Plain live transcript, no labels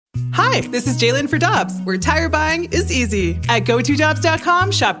Hi, this is Jalen for Dobbs, where tire buying is easy. At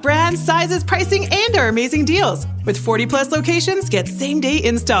GoToDobbs.com, shop brands, sizes, pricing, and our amazing deals. With 40-plus locations, get same-day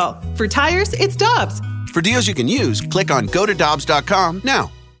install. For tires, it's Dobbs. For deals you can use, click on GoToDobbs.com now.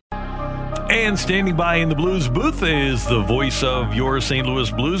 And standing by in the Blues booth is the voice of your St.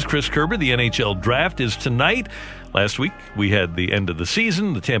 Louis Blues, Chris Kerber. The NHL draft is tonight. Last week, we had the end of the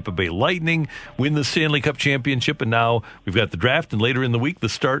season. The Tampa Bay Lightning win the Stanley Cup championship, and now we've got the draft, and later in the week, the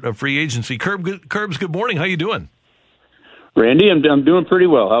start of free agency. Curbs, good morning. How you doing? Randy, I'm doing pretty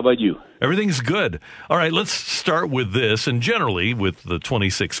well. How about you? Everything's good. All right, let's start with this. And generally, with the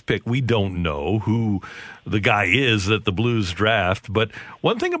 26th pick, we don't know who the guy is that the Blues draft. But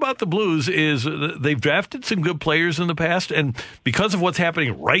one thing about the Blues is they've drafted some good players in the past. And because of what's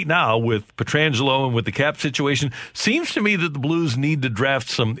happening right now with Pietrangelo and with the cap situation, seems to me that the Blues need to draft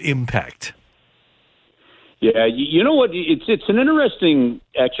some impact. Yeah, you know what? It's an interesting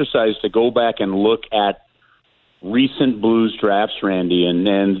exercise to go back and look at recent Blues drafts, Randy, and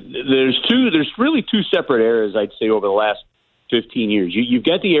there's really two separate eras, I'd say, over the last 15 years. You've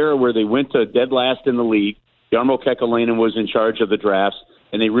got the era where they went to dead last in the league. Jarmo Kekalainen was in charge of the drafts,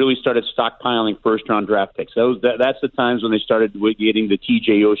 and they really started stockpiling first-round draft picks. That's the times when they started getting the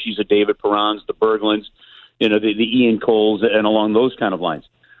T.J. Oshis, the David Perrons, the Berglunds, the Ian Coles, and along those kind of lines.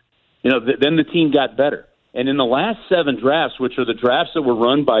 Then the team got better. And in the last 7 drafts, which are the drafts that were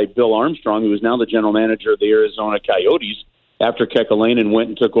run by Bill Armstrong, who is now the general manager of the Arizona Coyotes, after Kekalainen went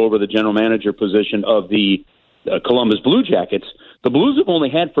and took over the general manager position of the Columbus Blue Jackets, the Blues have only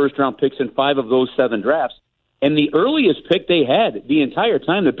had first-round picks in 5 of those 7 drafts. And the earliest pick they had the entire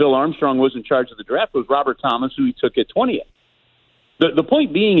time that Bill Armstrong was in charge of the draft was Robert Thomas, who he took at 20th. The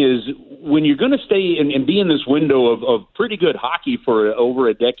point being is, when you're going to stay and be in this window of pretty good hockey for over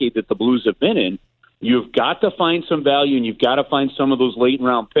a decade that the Blues have been in, you've got to find some value, and you've got to find some of those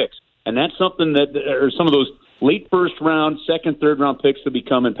late-round picks. And that's something or some of those late first-round, second, third-round picks to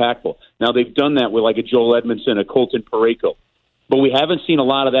become impactful. Now, they've done that with like a Joel Edmondson, a Colton Parayko. But we haven't seen a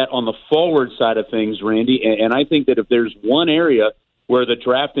lot of that on the forward side of things, Randy. And I think that if there's one area where the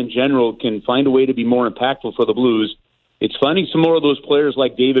draft in general can find a way to be more impactful for the Blues, it's finding some more of those players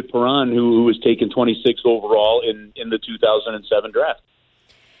like David Perron, who was taken 26th overall in the 2007 draft.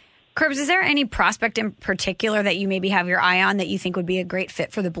 Curbs, is there any prospect in particular that you maybe have your eye on that you think would be a great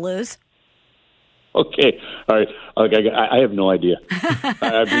fit for the Blues? Okay. All right. I have no idea.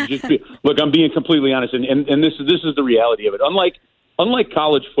 Look, I'm being completely honest, and this is the reality of it. Unlike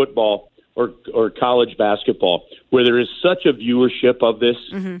college football or college basketball, where there is such a viewership of this,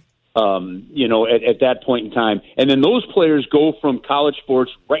 at that point in time, and then those players go from college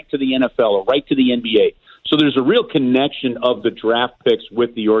sports right to the NFL or right to the NBA. So there's a real connection of the draft picks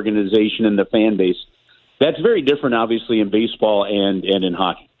with the organization and the fan base. That's very different, obviously, in baseball and in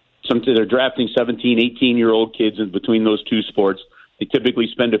hockey. They're drafting 17, 18-year-old kids in between those two sports. They typically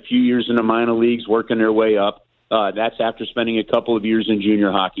spend a few years in the minor leagues working their way up. That's after spending a couple of years in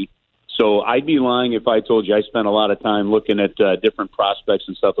junior hockey. So I'd be lying if I told you I spent a lot of time looking at different prospects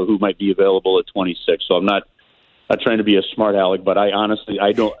and stuff of who might be available at 26. So I'm not trying to be a smart aleck, but I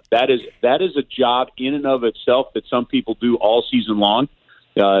don't. That is a job in and of itself that some people do all season long.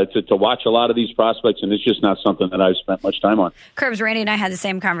 To watch a lot of these prospects, and it's just not something that I've spent much time on. Curbs, Randy and I had the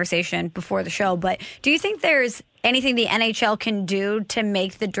same conversation before the show, but do you think there's anything the NHL can do to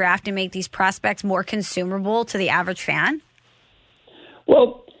make the draft and make these prospects more consumable to the average fan?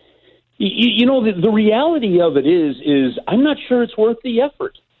 Well, the reality of it is I'm not sure it's worth the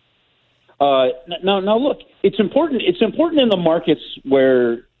effort. Now, look, it's important. It's important in the markets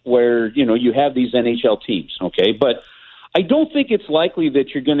where you have these NHL teams, okay, but I don't think it's likely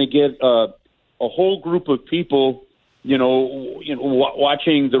that you're going to get a whole group of people,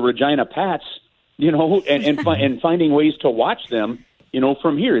 watching the Regina Pats, and finding ways to watch them,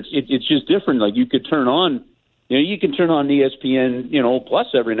 from here. It's just different. Like you could turn on, you can turn on ESPN, Plus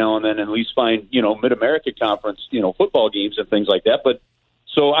every now and then, and at least find, Mid-America Conference, football games and things like that. But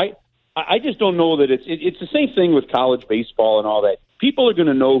so I just don't know that it's the same thing with college baseball and all that. People are going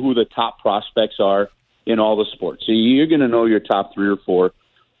to know who the top prospects are in all the sports. So you're going to know your top 3 or 4,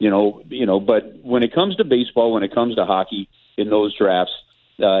 but when it comes to baseball, when it comes to hockey in those drafts,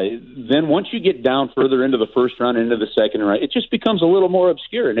 then once you get down further into the first round, into the second round, it just becomes a little more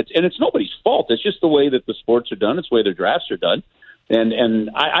obscure. And it's nobody's fault. It's just the way that the sports are done. It's the way their drafts are done.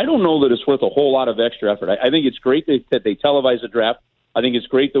 And I don't know that it's worth a whole lot of extra effort. I think it's great that they televise the draft. I think it's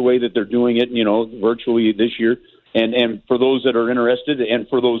great the way that they're doing it, virtually this year. And for those that are interested and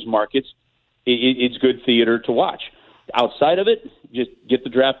for those markets, it's good theater to watch. Outside of it, just get the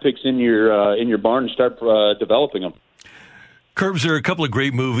draft picks in your barn and start developing them. Curbs, there are a couple of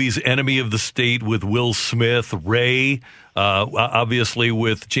great movies. Enemy of the State with Will Smith, Ray, obviously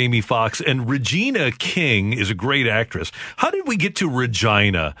with Jamie Foxx, and Regina King is a great actress. How did we get to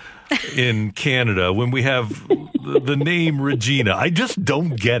Regina in Canada when we have the name Regina? I just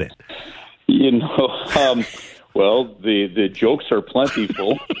don't get it. Well, the jokes are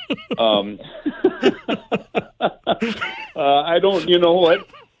plentiful. I don't, you know what?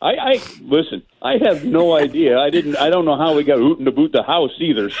 I listen. I have no idea. I don't know how we got Ootin' to Boot the House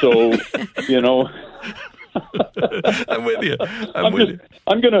either. So, you know, I'm with you.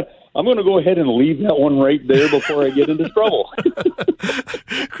 I'm gonna go ahead and leave that one right there before I get into trouble.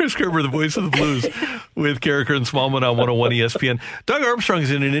 Chris Kerber, the voice of the Blues, with Carricker and Smallman on 101 ESPN. Doug Armstrong is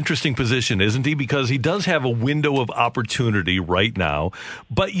in an interesting position, isn't he? Because he does have a window of opportunity right now,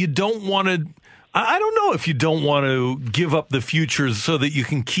 but you don't want to. I don't know if you don't want to give up the future so that you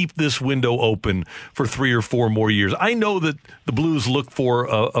can keep this window open for 3 or 4 more years. I know that the Blues look for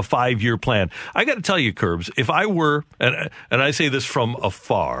a 5-year plan. I got to tell you, Curbs, if I were, and I say this from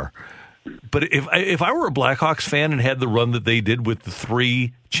afar, but if I were a Blackhawks fan and had the run that they did with the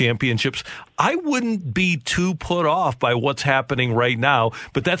 3 championships, I wouldn't be too put off by what's happening right now.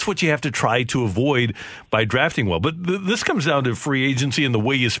 But that's what you have to try to avoid by drafting well. But this comes down to free agency and the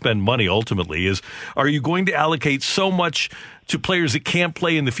way you spend money ultimately is, are you going to allocate so much to players that can't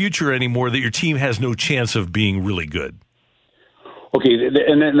play in the future anymore that your team has no chance of being really good? Okay,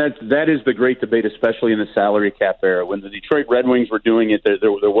 and then that is the great debate, especially in the salary cap era. When the Detroit Red Wings were doing it,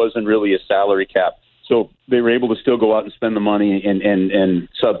 there wasn't really a salary cap, so they were able to still go out and spend the money and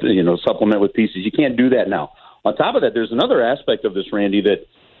supplement with pieces. You can't do that now. On top of that, there's another aspect of this, Randy, that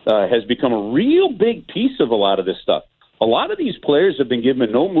has become a real big piece of a lot of this stuff. A lot of these players have been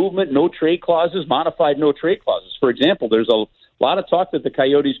given no movement, no trade clauses, modified no trade clauses. For example, there's a lot of talk that the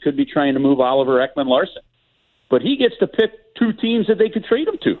Coyotes could be trying to move Oliver Ekman-Larsson. But he gets to pick 2 teams that they could trade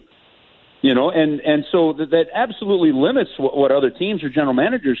him to, you know, and so that absolutely limits what other teams or general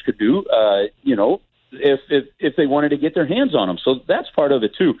managers could do, you know, if they wanted to get their hands on him. So that's part of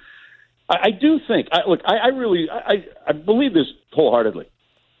it too. I do think, I believe this wholeheartedly.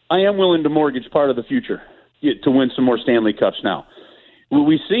 I am willing to mortgage part of the future to win some more Stanley Cups now.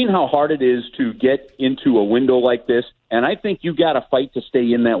 We've seen how hard it is to get into a window like this, and I think you got to fight to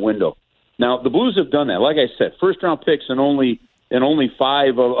stay in that window. Now, the Blues have done that. Like I said, first-round picks in only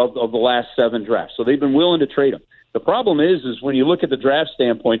 5 of the last 7 drafts. So they've been willing to trade them. The problem is when you look at the draft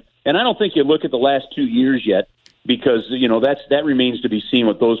standpoint, and I don't think you look at the last 2 years yet because, you know, that remains to be seen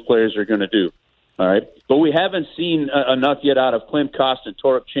what those players are going to do. All right? But we haven't seen enough yet out of Klim Kostin,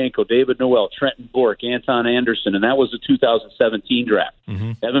 Toropchenko, David Noel, Trenton Bourque, Anton Anderson, and that was the 2017 draft.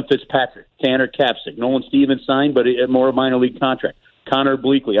 Mm-hmm. Evan Fitzpatrick, Tanner Kapsik, Nolan Stevens signed, but a more minor league contract. Connor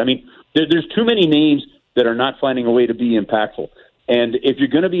Bleakley. I mean, there's too many names that are not finding a way to be impactful. And if you're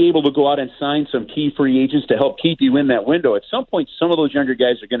going to be able to go out and sign some key free agents to help keep you in that window, at some point, some of those younger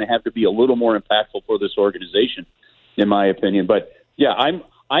guys are going to have to be a little more impactful for this organization, in my opinion. But, yeah,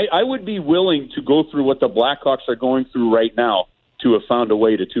 I would be willing to go through what the Blackhawks are going through right now to have found a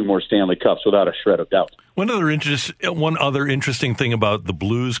way to 2 more Stanley Cups without a shred of doubt. One other interesting thing about the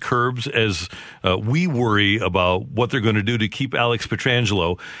Blues, Curbs, as we worry about what they're going to do to keep Alex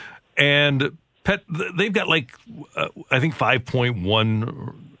Pietrangelo. And they've got I think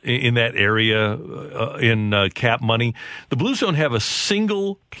 5.1 in that area in cap money. The Blues don't have a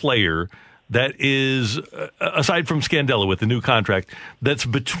single player that is, aside from Scandella with the new contract, that's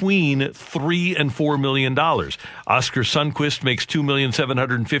between $3 and $4 million. Oscar Sundqvist makes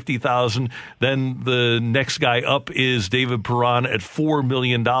 $2,750,000. Then the next guy up is David Perron at $4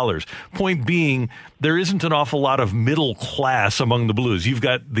 million. Point being, there isn't an awful lot of middle class among the Blues. You've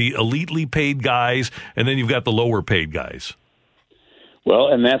got the elitely paid guys, and then you've got the lower paid guys. Well,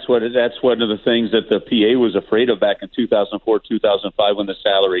 and that's one of the things that the PA was afraid of back in 2004, 2005 when the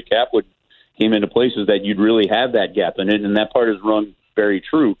salary cap came into place, is that you'd really have that gap, and that part is rung very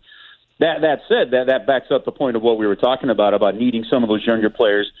true. That said, that backs up the point of what we were talking about needing some of those younger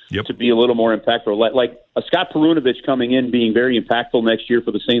players to be a little more impactful. Like a Scott Perunovich coming in, being very impactful next year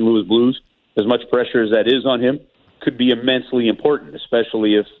for the St. Louis Blues, as much pressure as that is on him, could be immensely important,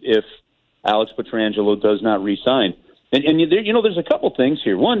 especially if Alex Pietrangelo does not re-sign. And there's a couple things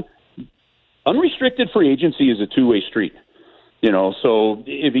here. One, unrestricted free agency is a two-way street. You know, so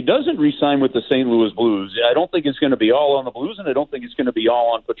if he doesn't re-sign with the St. Louis Blues, I don't think it's going to be all on the Blues, and I don't think it's going to be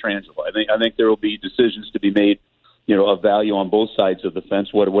all on Pietrangelo. I think there will be decisions to be made, you know, of value on both sides of the fence,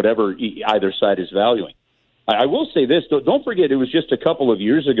 whatever either side is valuing. I will say this: don't forget, it was just a couple of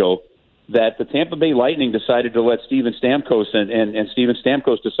years ago that the Tampa Bay Lightning decided to let Steven Stamkos and Steven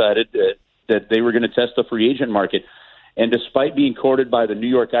Stamkos decided that they were going to test the free agent market. And despite being courted by the New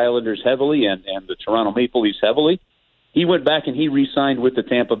York Islanders heavily and the Toronto Maple Leafs heavily, he went back and he re-signed with the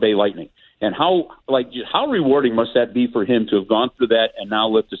Tampa Bay Lightning. And how rewarding must that be for him to have gone through that and now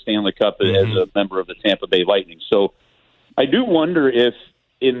lift the Stanley Cup as a member of the Tampa Bay Lightning? So I do wonder if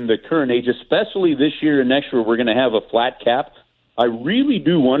in the current age, especially this year and next year, we're going to have a flat cap. I really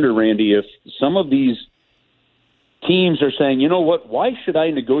do wonder, Randy, if some of these teams are saying, you know what, why should I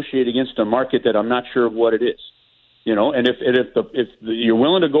negotiate against a market that I'm not sure of what it is? You know, and if you're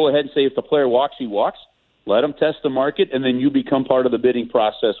willing to go ahead and say if the player walks, he walks, let them test the market, and then you become part of the bidding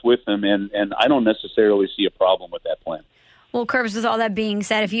process with them. And I don't necessarily see a problem with that plan. Well, Curbs, with all that being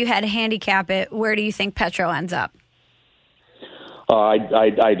said, if you had to handicap it, where do you think Petro ends up?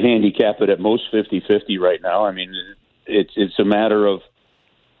 I'd handicap it at most 50-50 right now. I mean, it's a matter of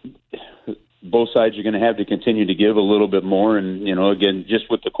both sides are going to have to continue to give a little bit more. And, you know, again, just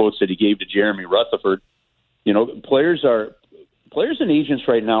with the quotes that he gave to Jeremy Rutherford, you know, players and agents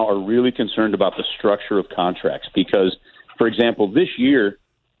right now are really concerned about the structure of contracts because, for example, this year,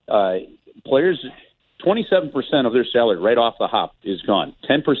 players, 27% of their salary right off the hop is gone.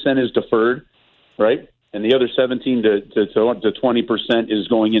 10% is deferred, right? And the other 17 to 20% is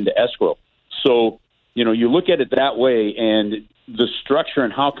going into escrow. So, you know, you look at it that way, and the structure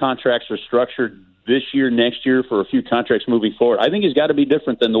and how contracts are structured this year, next year, for a few contracts moving forward, I think it's got to be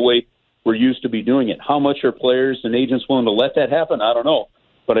different than the way we're used to be doing it. How much are players and agents willing to let that happen? I don't know.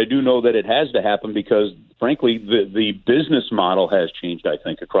 But I do know that it has to happen because, frankly, the business model has changed, I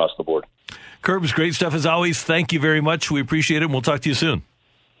think, across the board. Curbs, great stuff as always. Thank you very much. We appreciate it, and we'll talk to you soon.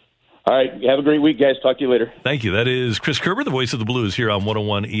 All right. Have a great week, guys. Talk to you later. Thank you. That is Chris Kerber, the voice of the Blues here on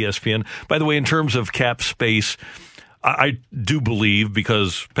 101 ESPN. By the way, in terms of cap space, I do believe,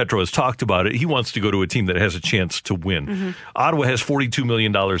 because Petro has talked about it, he wants to go to a team that has a chance to win. Mm-hmm. Ottawa has $42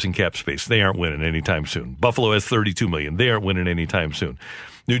 million in cap space. They aren't winning anytime soon. Buffalo has $32 million. They aren't winning anytime soon.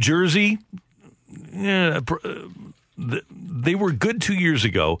 New Jersey, they were good 2 years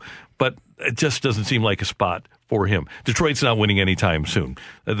ago, but it just doesn't seem like a spot for him. Detroit's not winning anytime soon.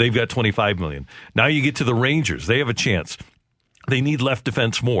 They've got $25 million. Now you get to the Rangers. They have a chance. They need left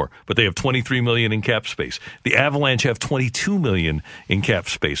defense more, but they have $23 million in cap space. The Avalanche have $22 million in cap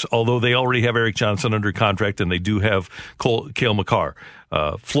space, although they already have Eric Johnson under contract and they do have Cale Makar.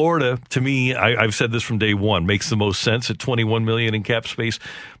 Florida, to me, I've said this from day one, makes the most sense at $21 million in cap space.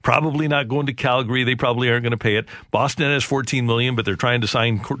 Probably not going to Calgary. They probably aren't going to pay it. Boston has $14 million, but they're trying to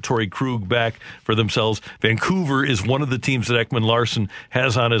sign Torrey Krug back for themselves. Vancouver is one of the teams that Ekman Larson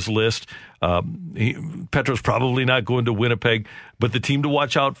has on his list. Petro's probably not going to Winnipeg, but the team to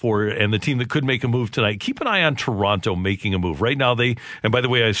watch out for and the team that could make a move tonight, keep an eye on Toronto making a move. Right now and by the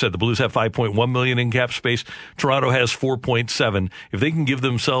way, I said the Blues have $5.1 million in cap space. Toronto has $4.7. If they can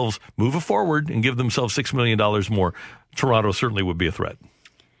move it forward and give themselves $6 million more, Toronto certainly would be a threat.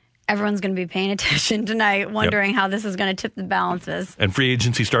 Everyone's going to be paying attention tonight, wondering how this is going to tip the balances. And free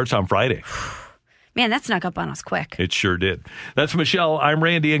agency starts on Friday. Man, that snuck up on us quick. It sure did. That's Michelle. I'm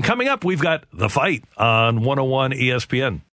Randy. And coming up, we've got The Fight on 101 ESPN.